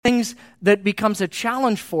things that becomes a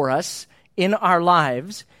challenge for us in our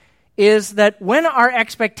lives is that when our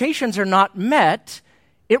expectations are not met,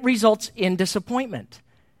 it results in disappointment.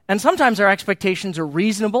 And sometimes our expectations are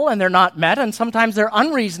reasonable and they're not met, and sometimes they're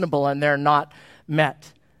unreasonable and they're not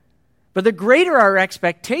met. But the greater our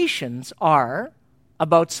expectations are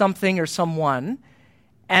about something or someone,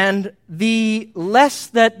 and the less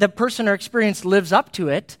that the person or experience lives up to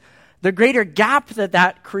it, the greater gap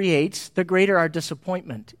that creates, the greater our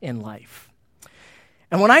disappointment in life.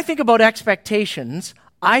 And when I think about expectations,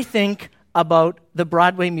 I think about the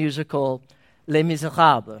Broadway musical Les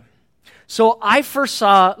Miserables. So I first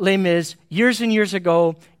saw Les Mis years and years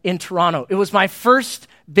ago in Toronto. It was my first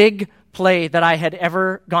big play that I had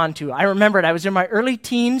ever gone to. I remembered I was in my early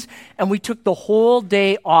teens, and we took the whole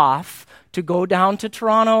day off to go down to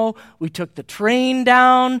Toronto. We took the train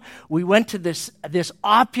down. We went to this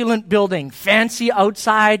opulent building, fancy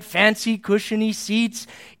outside, fancy cushiony seats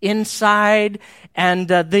inside, and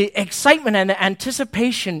the excitement and the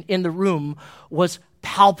anticipation in the room was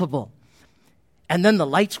palpable. And then the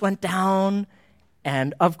lights went down,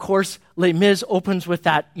 and of course, Les Mis opens with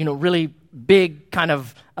that, really big kind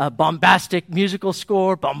of bombastic musical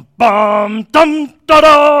score, bum bum dum da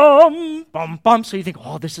dum bum bum. So you think,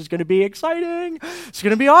 oh, this is going to be exciting. It's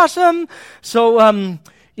going to be awesome. So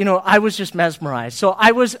I was just mesmerized. So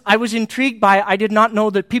I was intrigued by. I did not know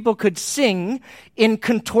that people could sing in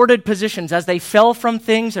contorted positions as they fell from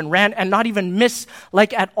things and ran and not even miss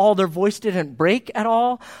like at all. Their voice didn't break at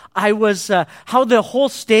all. I was how the whole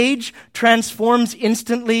stage transforms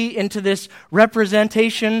instantly into this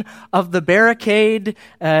representation of the barricade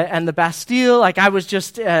and the Bastille. Like I was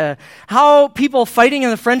just how people fighting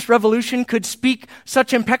in the French Revolution could speak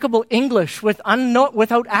such impeccable English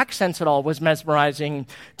without accents at all was mesmerizing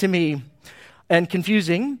to me and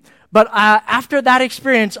confusing. But after that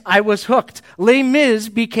experience, I was hooked. Les Mis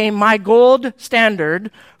became my gold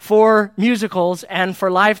standard for musicals and for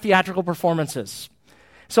live theatrical performances.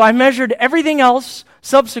 So I measured everything else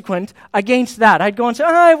subsequent against that. I'd go and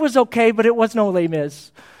say, it was okay, but it was no Les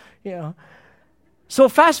Mis. So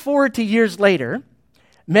fast forward to years later,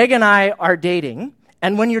 Meg and I are dating.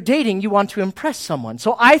 And when you're dating, you want to impress someone.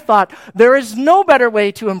 So I thought there is no better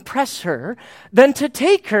way to impress her than to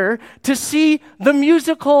take her to see the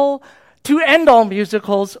musical, to end all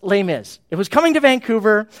musicals, Les Mis. It was coming to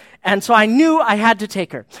Vancouver, and so I knew I had to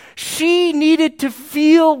take her. She needed to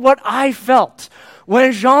feel what I felt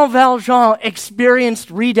when Jean Valjean experienced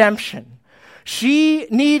redemption. She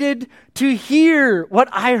needed to hear what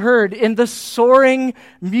I heard in the soaring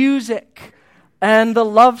music and the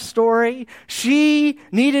love story. She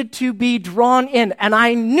needed to be drawn in. And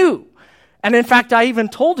I knew, and in fact, I even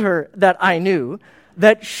told her that I knew,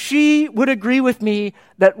 that she would agree with me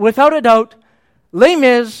that without a doubt, Les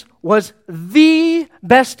Mis was the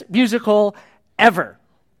best musical ever.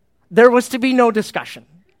 There was to be no discussion.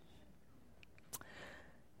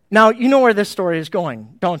 Now, you know where this story is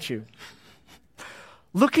going, don't you?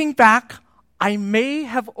 Looking back, I may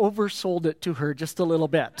have oversold it to her just a little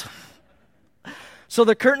bit. So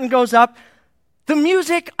the curtain goes up. The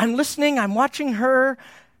music, I'm listening, I'm watching her.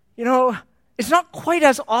 It's not quite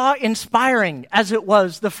as awe-inspiring as it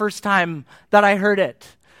was the first time that I heard it.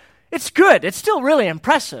 It's good. It's still really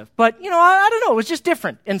impressive. But, I don't know. It was just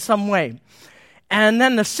different in some way. And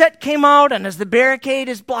then the set came out, and as the barricade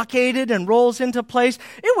is blockaded and rolls into place,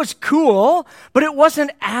 it was cool, but it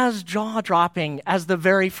wasn't as jaw-dropping as the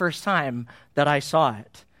very first time that I saw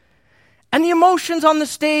it. And the emotions on the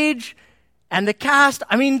stage and the cast,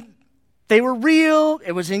 they were real,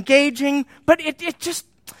 it was engaging, but it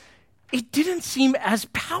didn't seem as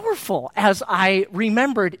powerful as I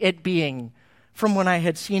remembered it being from when I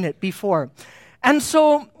had seen it before. And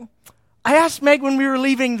so I asked Meg when we were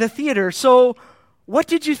leaving the theater, so what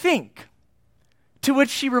did you think? To which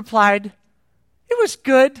she replied, it was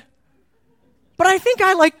good, but I think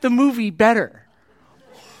I liked the movie better.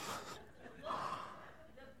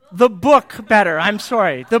 The book better. I'm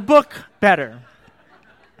sorry. The book better.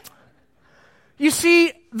 You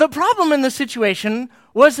see, the problem in the situation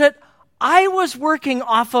was that I was working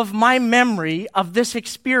off of my memory of this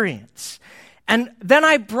experience. And then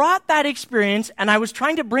I brought that experience and I was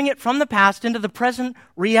trying to bring it from the past into the present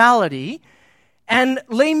reality. And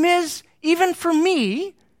Les Mis, even for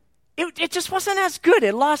me, it just wasn't as good.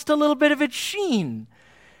 It lost a little bit of its sheen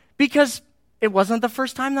because it wasn't the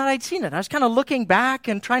first time that I'd seen it. I was kind of looking back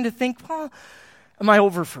and trying to think, am I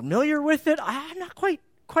over familiar with it? I'm not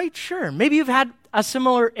quite sure. Maybe you've had a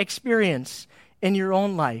similar experience in your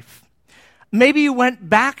own life. Maybe you went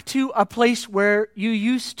back to a place where you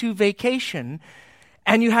used to vacation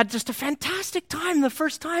and you had just a fantastic time the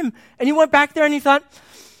first time. And you went back there and you thought,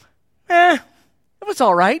 it was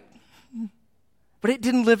all right. But it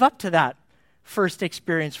didn't live up to that first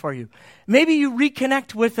experience for you. Maybe you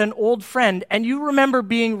reconnect with an old friend and you remember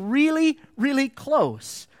being really, really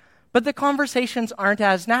close, but the conversations aren't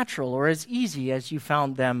as natural or as easy as you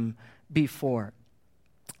found them before.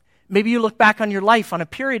 Maybe you look back on your life, on a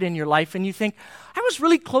period in your life, and you think, I was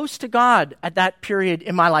really close to God at that period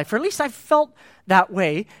in my life, or at least I felt that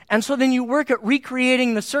way. And so then you work at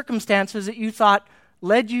recreating the circumstances that you thought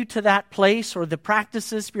led you to that place, or the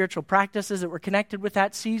practices, spiritual practices that were connected with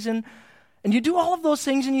that season. And you do all of those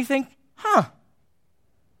things and you think, I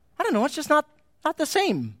don't know, it's just not the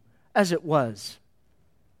same as it was.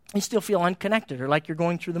 You still feel unconnected or like you're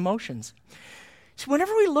going through the motions. So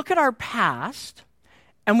whenever we look at our past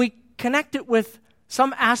and we connect it with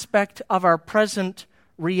some aspect of our present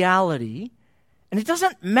reality, and it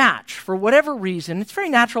doesn't match for whatever reason, it's very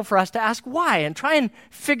natural for us to ask why and try and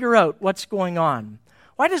figure out what's going on.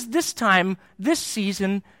 Why does this time, this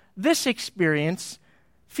season, this experience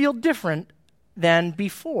feel different than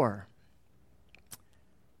before?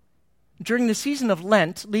 During the season of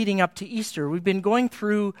Lent leading up to Easter, we've been going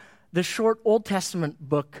through the short Old Testament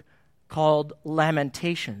book called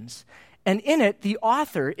Lamentations. And in it, the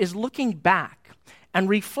author is looking back and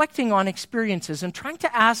reflecting on experiences and trying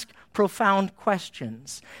to ask profound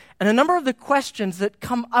questions. And a number of the questions that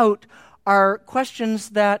come out are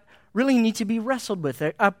questions that really need to be wrestled with.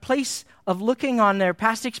 A place of looking on their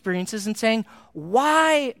past experiences and saying,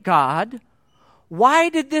 why, God? Why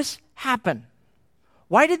did this happen?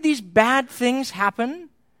 Why did these bad things happen?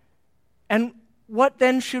 And what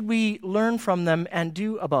then should we learn from them and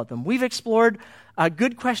do about them? We've explored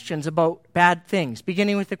good questions about bad things,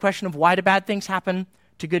 beginning with the question of why do bad things happen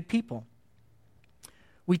to good people?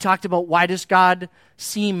 We talked about why does God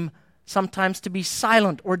seem sometimes to be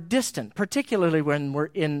silent or distant, particularly when we're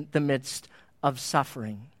in the midst of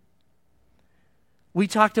suffering. We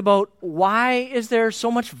talked about why is there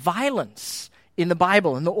so much violence in the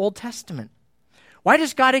Bible, in the Old Testament? Why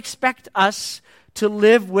does God expect us to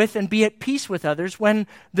live with and be at peace with others when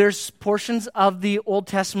there's portions of the Old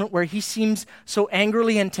Testament where he seems so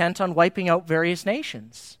angrily intent on wiping out various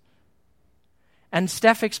nations? And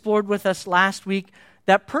Steph explored with us last week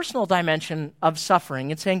that personal dimension of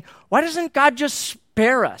suffering and saying, why doesn't God just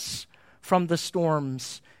spare us from the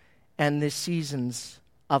storms and the seasons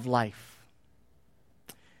of life?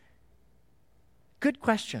 Good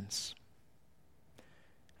questions.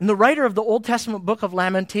 And the writer of the Old Testament book of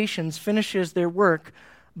Lamentations finishes their work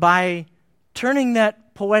by turning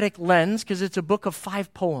that poetic lens, because it's a book of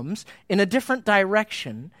 5 poems, in a different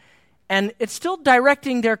direction. And it's still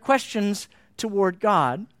directing their questions toward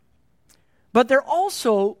God, but they're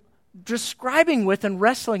also describing with and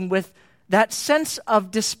wrestling with that sense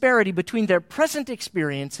of disparity between their present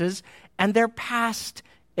experiences and their past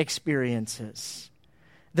experiences,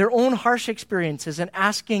 their own harsh experiences, and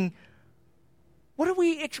asking, what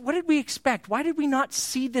did we expect? Why did we not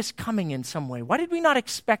see this coming in some way? Why did we not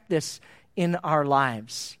expect this in our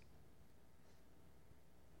lives?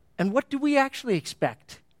 And what do we actually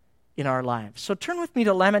expect in our lives? So turn with me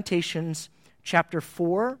to Lamentations chapter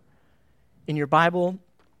 4 in your Bible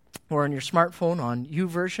or on your smartphone on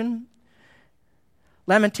YouVersion.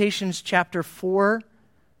 Lamentations chapter 4,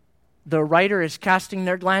 the writer is casting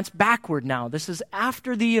their glance backward now. This is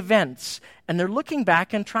after the events, and they're looking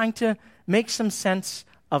back and trying to make some sense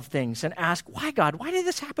of things and ask, why, God? Why did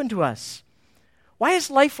this happen to us? Why is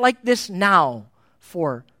life like this now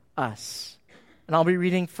for us? And I'll be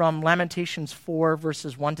reading from Lamentations 4,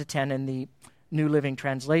 verses 1 to 10 in the New Living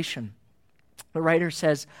Translation. The writer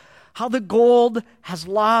says, how the gold has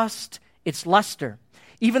lost its luster.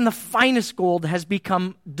 Even the finest gold has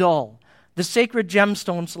become dull. The sacred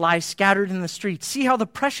gemstones lie scattered in the streets. See how the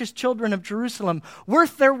precious children of Jerusalem,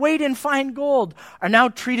 worth their weight in fine gold, are now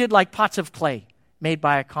treated like pots of clay made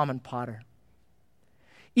by a common potter.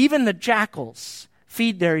 Even the jackals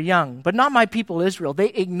feed their young, but not my people Israel. They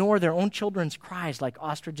ignore their own children's cries like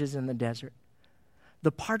ostriches in the desert.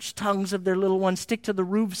 The parched tongues of their little ones stick to the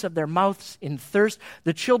roofs of their mouths in thirst.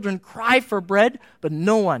 The children cry for bread, but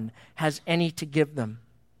no one has any to give them.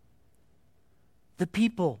 The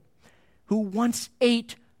people who once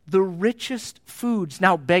ate the richest foods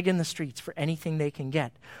now beg in the streets for anything they can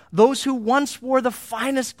get. Those who once wore the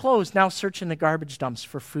finest clothes now search in the garbage dumps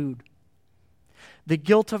for food. The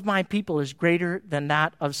guilt of my people is greater than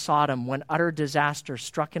that of Sodom when utter disaster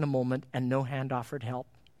struck in a moment and no hand offered help.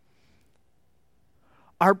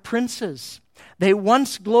 Our princes, they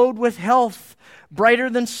once glowed with health, brighter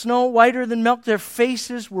than snow, whiter than milk. Their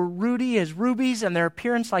faces were ruddy as rubies and their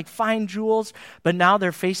appearance like fine jewels, but now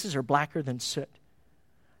their faces are blacker than soot.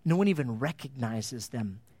 No one even recognizes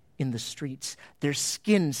them in the streets. Their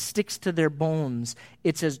skin sticks to their bones.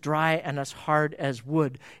 It's as dry and as hard as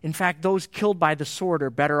wood. In fact, those killed by the sword are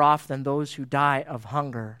better off than those who die of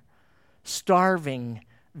hunger. Starving,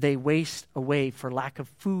 they waste away for lack of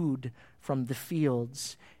food from the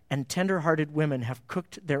fields. And tender-hearted women have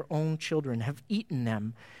cooked their own children, have eaten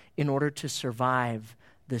them in order to survive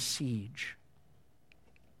the siege.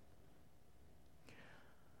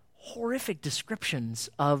 Horrific descriptions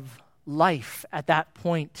of life at that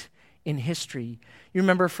point in history. You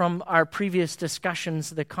remember from our previous discussions,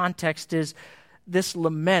 the context is this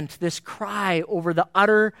lament, this cry over the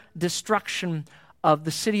utter destruction of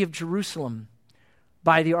the city of Jerusalem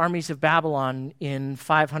by the armies of Babylon in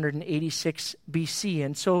 586 BC.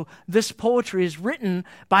 And so this poetry is written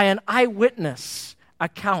by an eyewitness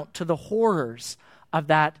account to the horrors of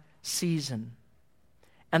that season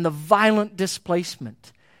and the violent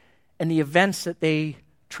displacement and the events that they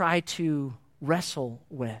try to wrestle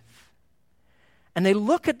with. And they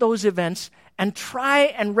look at those events and try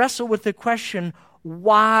and wrestle with the question,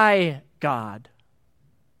 why, God?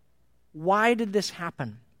 Why did this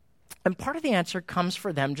happen? And part of the answer comes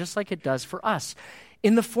for them, just like it does for us,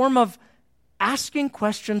 in the form of asking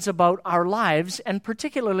questions about our lives, and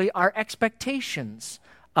particularly our expectations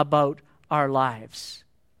about our lives.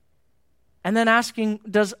 And then asking,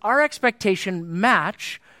 does our expectation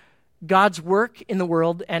match God's work in the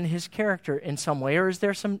world and his character in some way, or is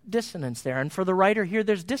there some dissonance there? And for the writer here,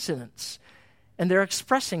 there's dissonance, and they're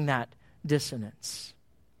expressing that dissonance.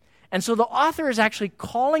 And so the author is actually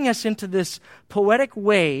calling us into this poetic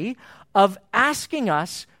way of asking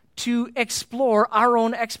us to explore our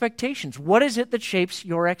own expectations. What is it that shapes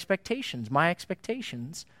your expectations, my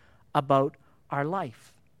expectations about our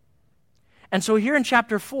life? And so here in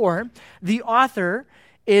chapter 4, the author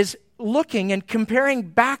is looking and comparing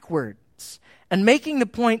backwards and making the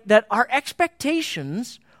point that our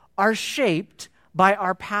expectations are shaped by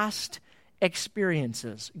our past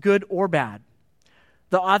experiences, good or bad.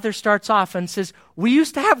 The author starts off and says, we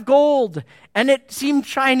used to have gold, and it seemed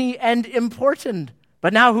shiny and important,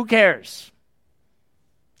 but now who cares?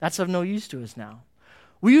 That's of no use to us now.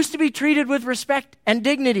 We used to be treated with respect and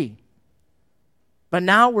dignity, but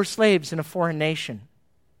now we're slaves in a foreign nation.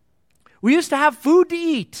 We used to have food to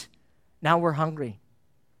eat, now we're hungry.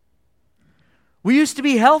 We used to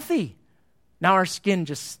be healthy, now our skin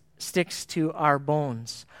just sticks to our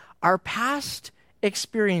bones. Our past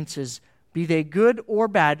experiences, be they good or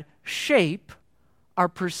bad, shape our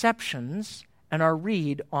perceptions and our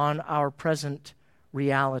read on our present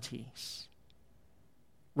realities,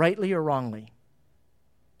 rightly or wrongly.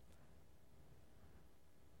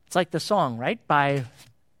 It's like the song, right, by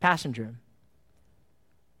Passenger.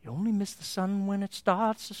 You only miss the sun when it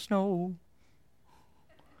starts to snow.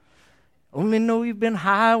 Only know you've been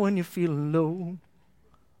high when you're feeling low.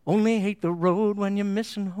 Only hate the road when you're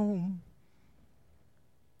missing home.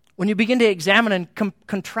 When you begin to examine and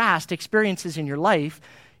contrast experiences in your life,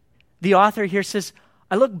 the author here says,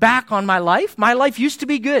 I look back on my life used to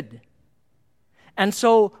be good. And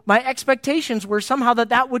so my expectations were somehow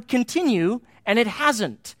that would continue, and it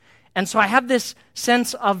hasn't. And so I have this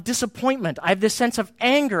sense of disappointment. I have this sense of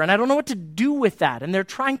anger, and I don't know what to do with that. And they're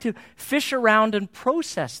trying to fish around and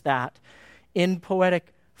process that in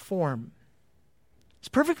poetic form. It's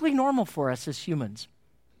perfectly normal for us as humans.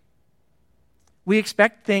 We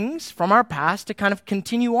expect things from our past to kind of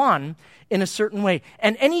continue on in a certain way.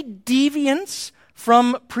 And any deviance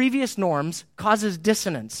from previous norms causes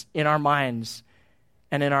dissonance in our minds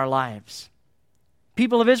and in our lives.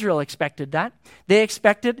 People of Israel expected that. They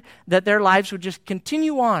expected that their lives would just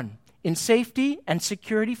continue on in safety and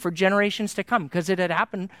security for generations to come, because it had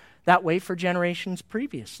happened that way for generations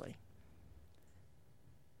previously.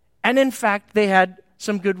 And in fact, they had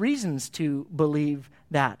some good reasons to believe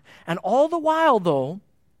that. And all the while, though,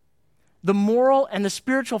 the moral and the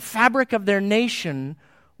spiritual fabric of their nation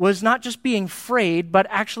was not just being frayed, but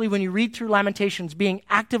actually, when you read through Lamentations, being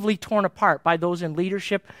actively torn apart by those in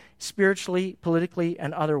leadership, spiritually, politically,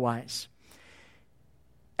 and otherwise.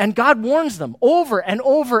 And God warns them over and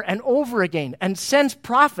over and over again and sends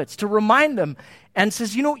prophets to remind them and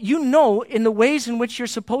says, you know in the ways in which you're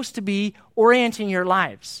supposed to be orienting your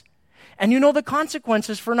lives. And you know the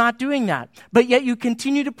consequences for not doing that. But yet you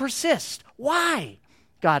continue to persist. Why?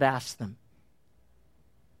 God asks them.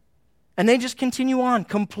 And they just continue on,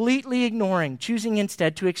 completely ignoring, choosing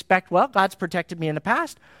instead to expect, well, God's protected me in the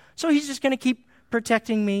past, so he's just going to keep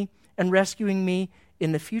protecting me and rescuing me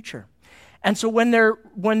in the future. And so when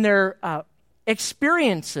their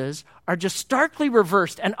experiences are just starkly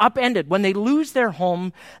reversed and upended, when they lose their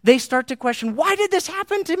home, they start to question, why did this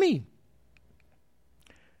happen to me?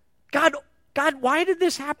 God God, why did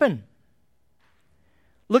this happen?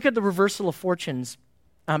 Look at the reversal of fortunes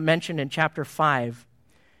mentioned in chapter 5,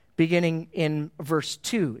 beginning in verse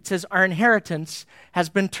 2. It says, our inheritance has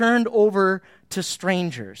been turned over to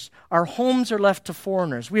strangers. Our homes are left to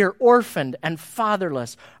foreigners. We are orphaned and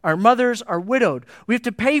fatherless. Our mothers are widowed. We have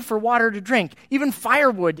to pay for water to drink. Even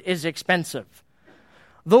firewood is expensive.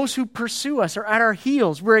 Those who pursue us are at our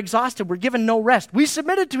heels. We're exhausted. We're given no rest. We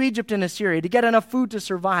submitted to Egypt and Assyria to get enough food to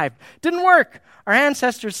survive. Didn't work. Our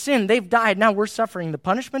ancestors sinned. They've died. Now we're suffering the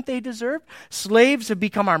punishment they deserve. Slaves have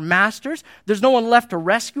become our masters. There's no one left to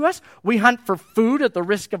rescue us. We hunt for food at the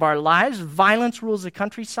risk of our lives. Violence rules the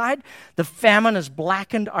countryside. The famine has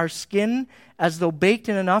blackened our skin as though baked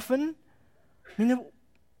in an oven. I mean,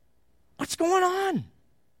 what's going on?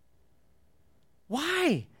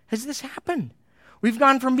 Why has this happened? We've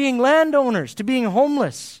gone from being landowners to being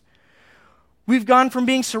homeless. We've gone from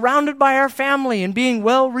being surrounded by our family and being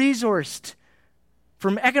well-resourced,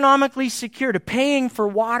 from economically secure to paying for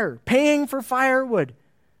water, paying for firewood,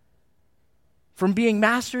 from being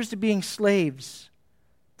masters to being slaves,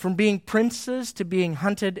 from being princes to being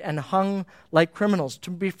hunted and hung like criminals,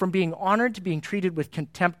 from being honored to being treated with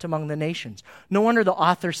contempt among the nations. No wonder the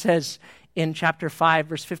author says in chapter 5,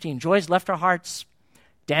 verse 15, joy has left our hearts,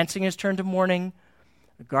 dancing has turned to mourning.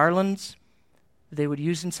 The garlands they would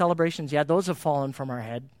use in celebrations, those have fallen from our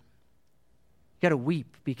head. You've got to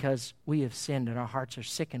weep because we have sinned and our hearts are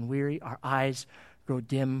sick and weary. Our eyes grow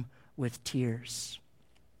dim with tears.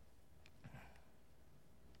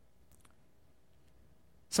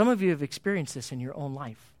 Some of you have experienced this in your own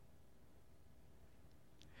life.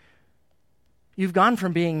 You've gone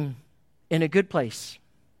from being in a good place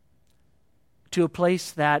to a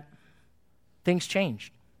place that things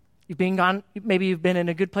changed. Maybe you've been in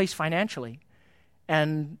a good place financially,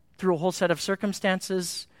 and through a whole set of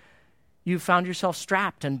circumstances, you've found yourself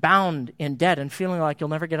strapped and bound in debt and feeling like you'll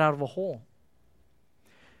never get out of a hole.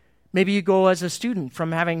 Maybe you go as a student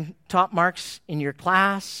from having top marks in your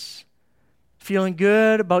class, feeling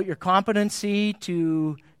good about your competency,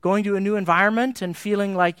 to going to a new environment and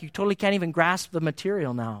feeling like you totally can't even grasp the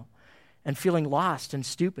material now and feeling lost and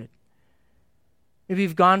stupid. Maybe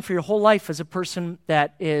you've gone for your whole life as a person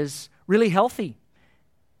that is really healthy,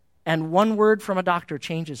 and one word from a doctor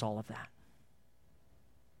changes all of that.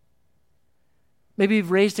 Maybe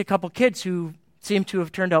you've raised a couple kids who seem to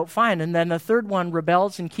have turned out fine, and then a third one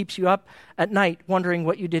rebels and keeps you up at night wondering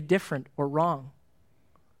what you did different or wrong.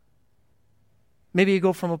 Maybe you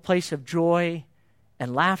go from a place of joy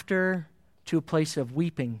and laughter to a place of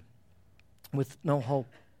weeping with no hope.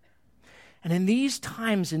 And in these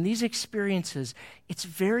times, in these experiences, it's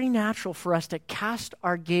very natural for us to cast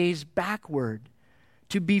our gaze backward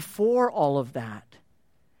to before all of that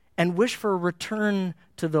and wish for a return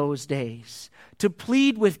to those days, to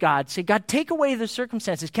plead with God, say, God, take away the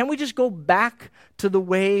circumstances. Can we just go back to the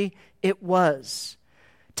way it was?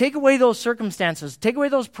 Take away those circumstances. Take away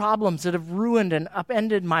those problems that have ruined and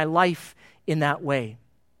upended my life in that way.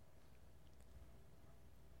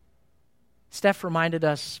 Steph reminded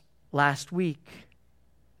us last week,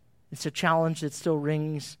 it's a challenge that still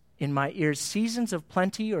rings in my ears. Seasons of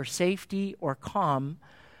plenty or safety or calm,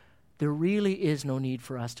 there really is no need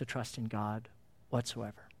for us to trust in God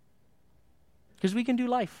whatsoever. Because we can do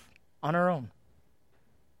life on our own.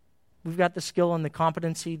 We've got the skill and the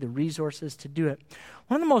competency, the resources to do it.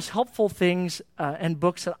 One of the most helpful things and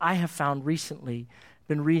books that I have found recently,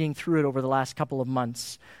 been reading through it over the last couple of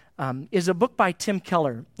months, is a book by Tim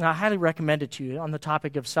Keller. I highly recommend it to you on the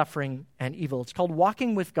topic of suffering and evil. It's called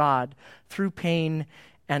Walking with God Through Pain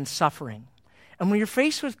and Suffering. And when you're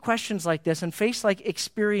faced with questions like this and faced like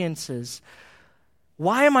experiences,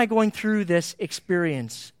 why am I going through this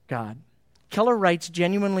experience, God? Keller writes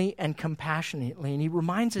genuinely and compassionately, and he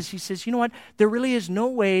reminds us, he says, you know what? There really is no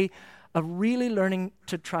way of really learning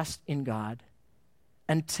to trust in God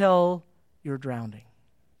until you're drowning.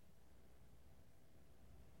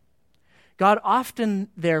 God often,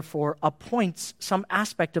 therefore, appoints some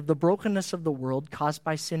aspect of the brokenness of the world caused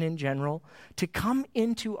by sin in general to come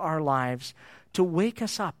into our lives to wake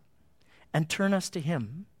us up and turn us to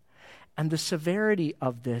Him. And the severity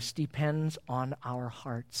of this depends on our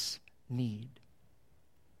heart's need.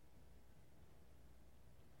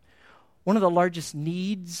 One of the largest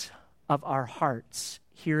needs of our hearts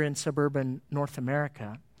here in suburban North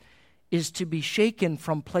America is to be shaken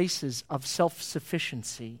from places of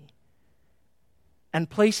self-sufficiency and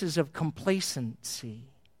places of complacency,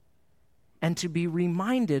 and to be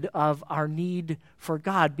reminded of our need for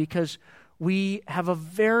God, because we have a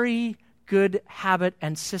very good habit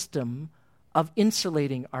and system of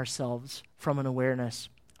insulating ourselves from an awareness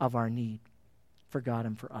of our need for God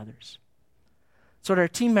and for others. That's what our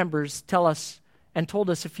team members tell us and told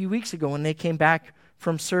us a few weeks ago when they came back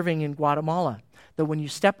from serving in Guatemala. That when you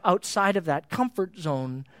step outside of that comfort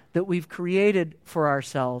zone that we've created for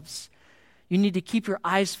ourselves, you need to keep your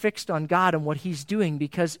eyes fixed on God and what He's doing,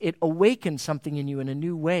 because it awakens something in you in a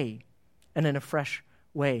new way and in a fresh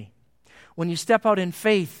way. When you step out in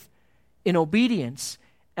faith, in obedience,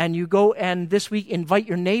 and you go and this week invite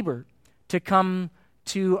your neighbor to come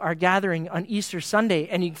to our gathering on Easter Sunday,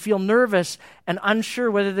 and you feel nervous and unsure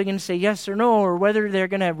whether they're going to say yes or no, or whether they're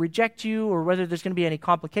going to reject you, or whether there's going to be any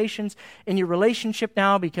complications in your relationship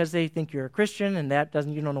now because they think you're a Christian and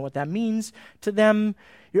you don't know what that means to them.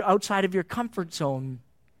 You're outside of your comfort zone.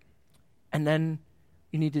 And then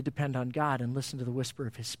you need to depend on God and listen to the whisper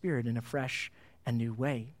of His Spirit in a fresh and new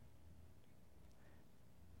way.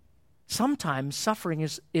 Sometimes suffering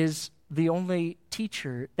is the only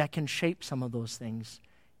teacher that can shape some of those things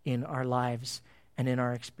in our lives and in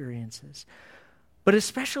our experiences. But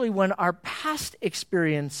especially when our past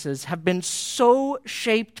experiences have been so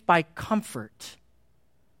shaped by comfort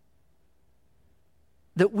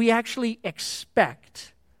that we actually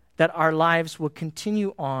expect that our lives will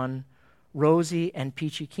continue on rosy and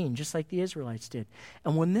peachy keen, just like the Israelites did.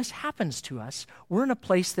 And when this happens to us, we're in a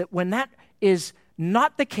place that when that is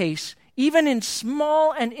not the case, even in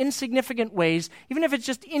small and insignificant ways, even if it's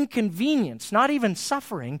just inconvenience, not even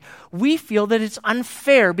suffering, we feel that it's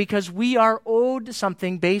unfair because we are owed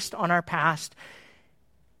something based on our past.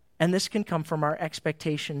 And this can come from our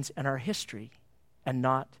expectations and our history and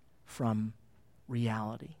not from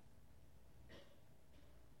reality.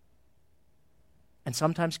 And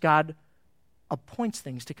sometimes God appoints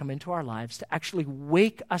things to come into our lives to actually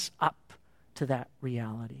wake us up to that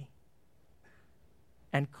reality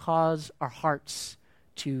and cause our hearts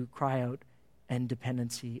to cry out in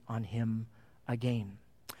dependency on Him again.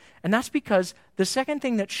 And that's because the second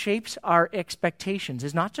thing that shapes our expectations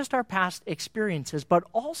is not just our past experiences, but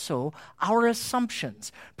also our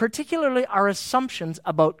assumptions, particularly our assumptions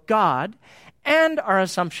about God and our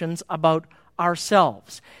assumptions about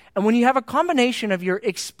ourselves. And when you have a combination of your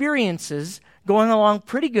experiences going along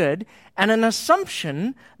pretty good and an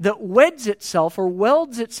assumption that weds itself or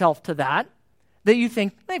welds itself to that you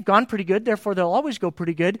think, they've gone pretty good, therefore they'll always go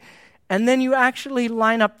pretty good, and then you actually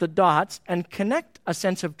line up the dots and connect a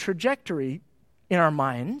sense of trajectory in our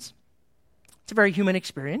minds. It's a very human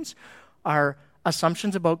experience. Our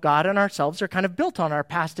assumptions about God and ourselves are kind of built on our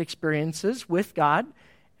past experiences with God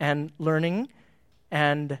and learning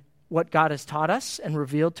and what God has taught us and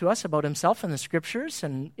revealed to us about Himself in the Scriptures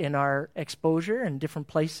and in our exposure in different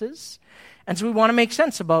places. And so we want to make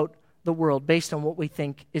sense about the world based on what we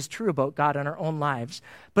think is true about God in our own lives.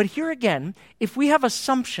 But here again, if we have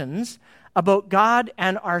assumptions about God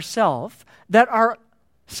and ourselves that are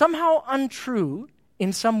somehow untrue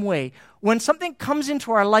in some way, when something comes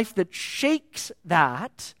into our life that shakes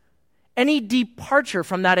that, any departure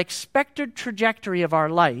from that expected trajectory of our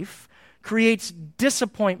life creates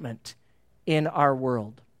disappointment in our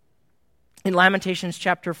world. In Lamentations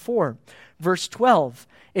chapter 4, verse 12,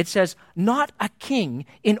 it says, "Not a king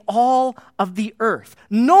in all of the earth,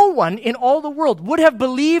 no one in all the world would have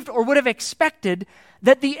believed or would have expected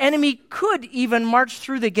that the enemy could even march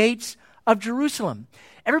through the gates of Jerusalem."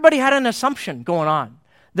 Everybody had an assumption going on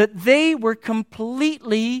that they were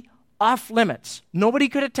completely off limits. Nobody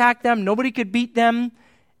could attack them, nobody could beat them,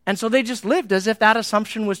 and so they just lived as if that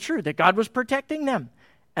assumption was true, that God was protecting them,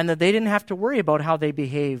 and that they didn't have to worry about how they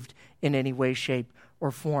behaved in any way, shape,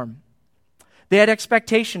 or form. They had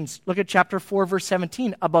expectations. Look at chapter 4, verse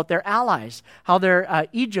 17, about their allies, how they're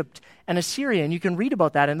Egypt and Assyria. And you can read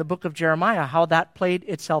about that in the book of Jeremiah, how that played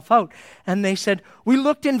itself out. And they said, "We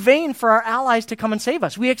looked in vain for our allies to come and save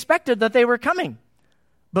us. We expected that they were coming,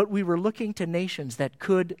 but we were looking to nations that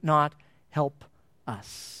could not help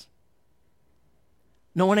us."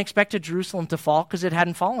 No one expected Jerusalem to fall because it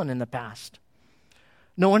hadn't fallen in the past.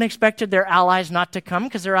 No one expected their allies not to come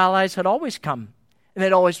because their allies had always come. And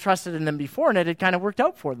they'd always trusted in them before, and it had kind of worked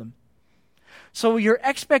out for them. So your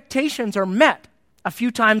expectations are met a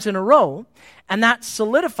few times in a row, and that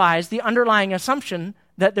solidifies the underlying assumption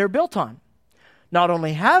that they're built on. Not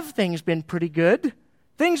only have things been pretty good,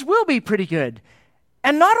 things will be pretty good.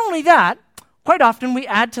 And not only that, quite often we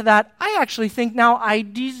add to that, I actually think now I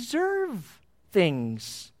deserve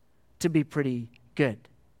things to be pretty good.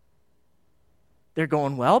 They're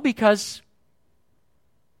going well because,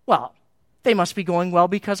 well, they must be going well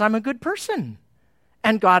because I'm a good person.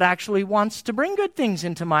 And God actually wants to bring good things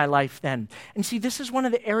into my life then. And see, this is one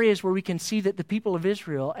of the areas where we can see that the people of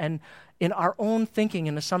Israel, and in our own thinking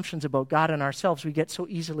and assumptions about God and ourselves, we get so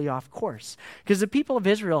easily off course. Because the people of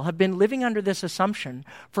Israel have been living under this assumption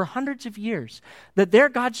for hundreds of years that they're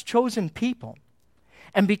God's chosen people.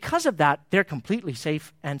 And because of that, they're completely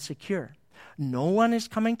safe and secure. No one is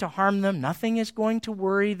coming to harm them. Nothing is going to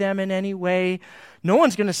worry them in any way. No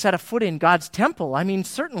one's going to set a foot in God's temple. I mean,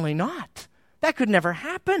 certainly not. That could never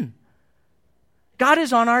happen. God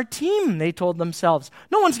is on our team, they told themselves.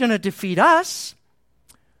 No one's going to defeat us.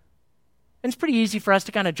 And it's pretty easy for us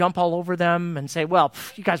to kind of jump all over them and say, well,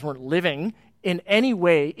 you guys weren't living in any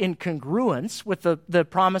way in congruence with the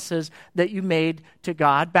promises that you made to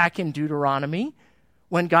God back in Deuteronomy.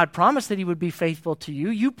 When God promised that he would be faithful to you,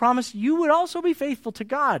 you promised you would also be faithful to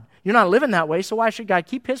God. You're not living that way, so why should God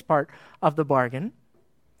keep his part of the bargain?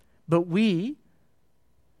 But we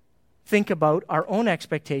think about our own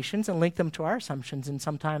expectations and link them to our assumptions in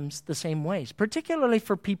sometimes the same ways, particularly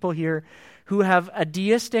for people here who have a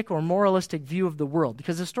deistic or moralistic view of the world,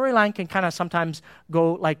 because the storyline can kind of sometimes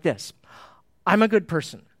go like this. I'm a good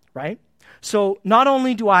person, right? So not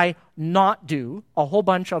only do I not do a whole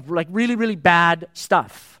bunch of like really, really bad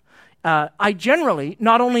stuff, I generally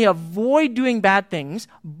not only avoid doing bad things,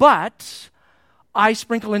 but I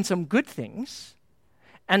sprinkle in some good things.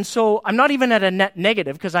 And so I'm not even at a net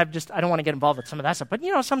negative because I don't want to get involved with some of that stuff. But,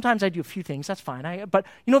 sometimes I do a few things. That's fine. But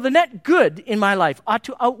the net good in my life ought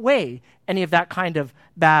to outweigh any of that kind of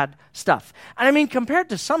bad stuff. And I mean, compared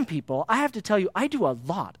to some people, I have to tell you, I do a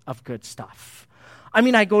lot of good stuff. I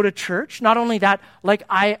mean, I go to church. Not only that, like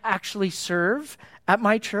I actually serve at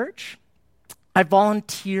my church. I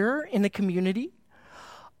volunteer in the community.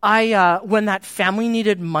 When that family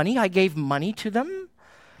needed money, I gave money to them.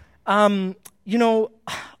 I'm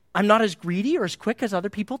not as greedy or as quick as other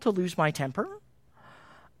people to lose my temper.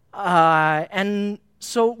 And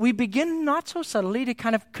so we begin not so subtly to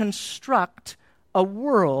kind of construct a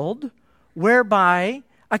world whereby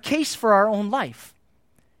a case for our own life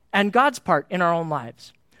and God's part in our own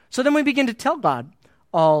lives. So then we begin to tell God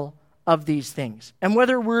all of these things. And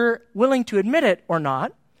whether we're willing to admit it or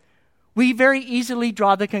not, we very easily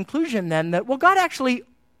draw the conclusion then that, well, God actually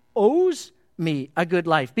owes me a good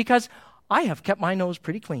life because I have kept my nose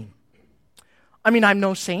pretty clean. I mean, I'm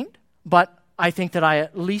no saint, but I think that I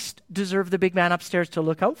at least deserve the big man upstairs to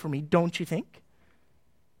look out for me, don't you think?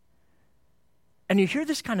 And you hear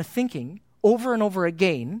this kind of thinking over and over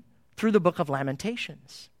again through the book of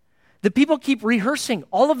Lamentations. The people keep rehearsing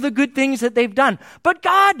all of the good things that they've done. But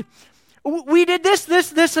God, we did this,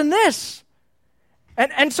 and this.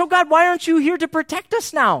 And so God, why aren't you here to protect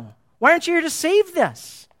us now? Why aren't you here to save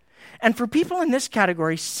this? And for people in this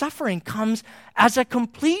category, suffering comes as a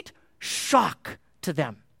complete shock to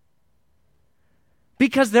them.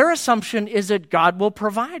 Because their assumption is that God will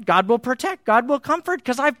provide, God will protect, God will comfort,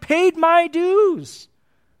 because I've paid my dues.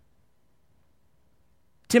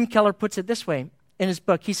 Tim Keller puts it this way in his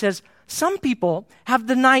book. He says, some people have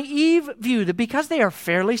the naive view that because they are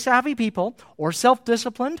fairly savvy people, or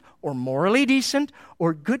self-disciplined, or morally decent,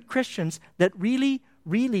 or good Christians, that really,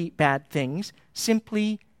 really bad things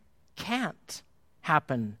simply can't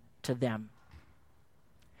happen to them.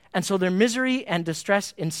 And so their misery and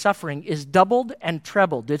distress in suffering is doubled and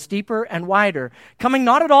trebled. It's deeper and wider, coming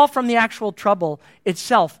not at all from the actual trouble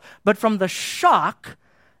itself, but from the shock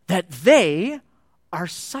that they are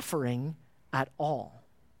suffering at all.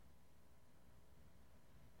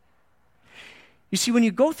 You see, when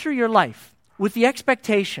you go through your life with the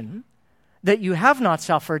expectation that you have not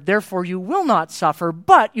suffered, therefore you will not suffer,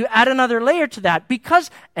 but you add another layer to that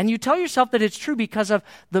and you tell yourself that it's true because of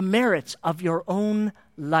the merits of your own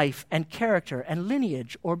life and character and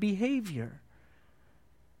lineage or behavior,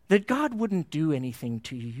 that God wouldn't do anything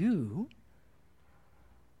to you,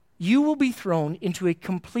 you will be thrown into a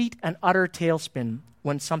complete and utter tailspin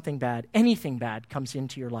when something bad, anything bad, comes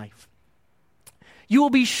into your life. You will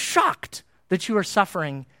be shocked that you are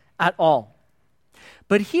suffering at all.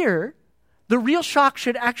 But here, the real shock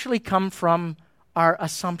should actually come from our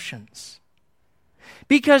assumptions.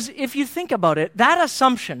 Because if you think about it, that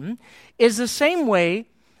assumption is the same way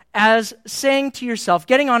as saying to yourself,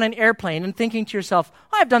 getting on an airplane and thinking to yourself,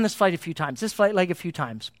 I've done this flight a few times, this flight leg a few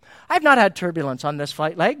times. I've not had turbulence on this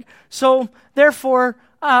flight leg, so therefore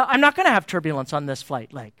I'm not going to have turbulence on this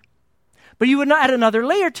flight leg. But you would not add another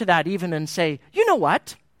layer to that even and say, you know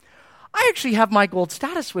what? I actually have my gold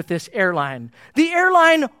status with this airline. The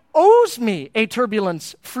airline owes me a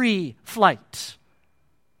turbulence-free flight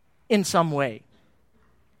in some way.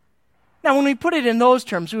 Now, when we put it in those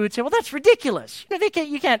terms, we would say, well, that's ridiculous.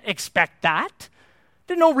 You can't expect that.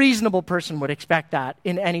 No reasonable person would expect that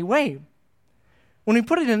in any way. When we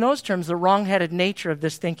put it in those terms, the wrong-headed nature of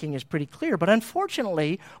this thinking is pretty clear. But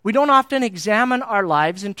unfortunately, we don't often examine our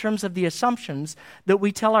lives in terms of the assumptions that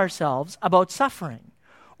we tell ourselves about suffering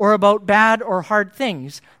or about bad or hard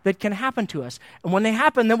things that can happen to us. And when they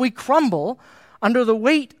happen, then we crumble under the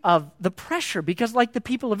weight of the pressure because, like the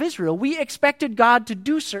people of Israel, we expected God to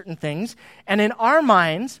do certain things, and in our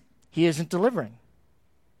minds, He isn't delivering.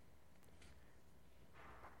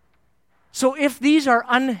 So if these are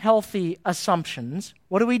unhealthy assumptions,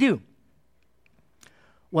 what do we do?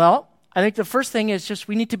 Well, I think the first thing is just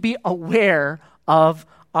we need to be aware of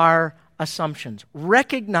our assumptions.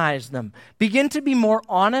 Recognize them. Begin to be more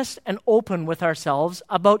honest and open with ourselves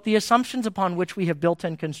about the assumptions upon which we have built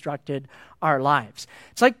and constructed our lives.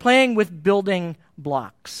 It's like playing with building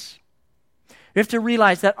blocks. We have to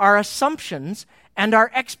realize that our assumptions and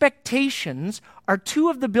our expectations are two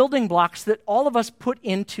of the building blocks that all of us put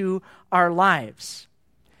into our lives.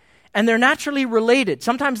 And they're naturally related.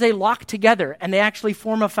 Sometimes they lock together and they actually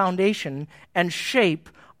form a foundation and shape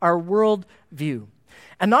our worldview.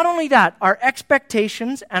 And not only that, our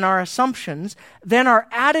expectations and our assumptions then are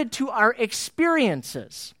added to our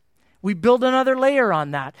experiences. We build another layer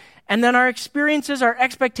on that. And then our experiences, our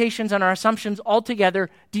expectations, and our assumptions all together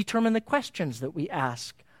determine the questions that we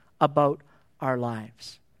ask about our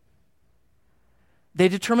lives. They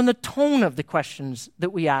determine the tone of the questions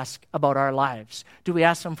that we ask about our lives. Do we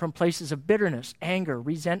ask them from places of bitterness, anger,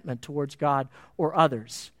 resentment towards God or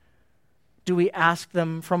others? Do we ask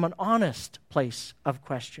them from an honest place of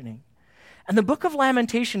questioning? And the book of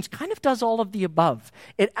Lamentations kind of does all of the above.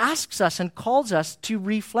 It asks us and calls us to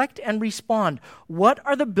reflect and respond. What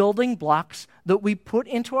are the building blocks that we put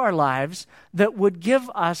into our lives that would give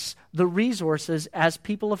us the resources as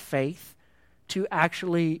people of faith to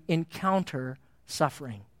actually encounter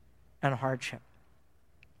suffering and hardship?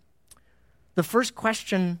 The first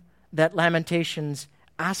question that Lamentations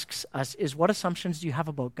asks us is, what assumptions do you have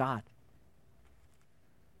about God?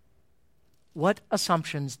 What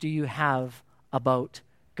assumptions do you have about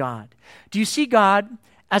God? Do you see God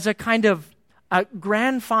as a kind of a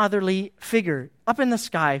grandfatherly figure up in the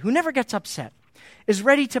sky who never gets upset, is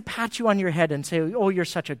ready to pat you on your head and say, oh, you're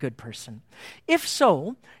such a good person? If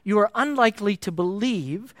so, you are unlikely to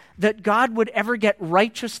believe that God would ever get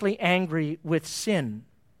righteously angry with sin.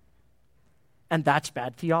 And that's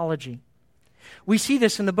bad theology. We see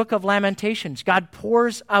this in the book of Lamentations. God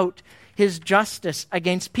pours out His justice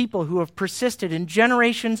against people who have persisted in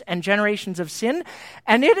generations and generations of sin,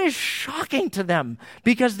 and it is shocking to them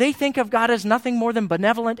because they think of God as nothing more than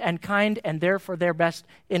benevolent and kind and there for their best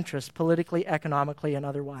interest, politically, economically, and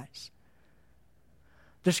otherwise.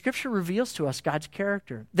 The Scripture reveals to us God's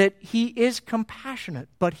character, that He is compassionate,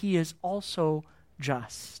 but He is also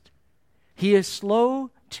just. He is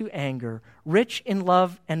slow to anger, rich in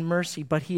love and mercy, but He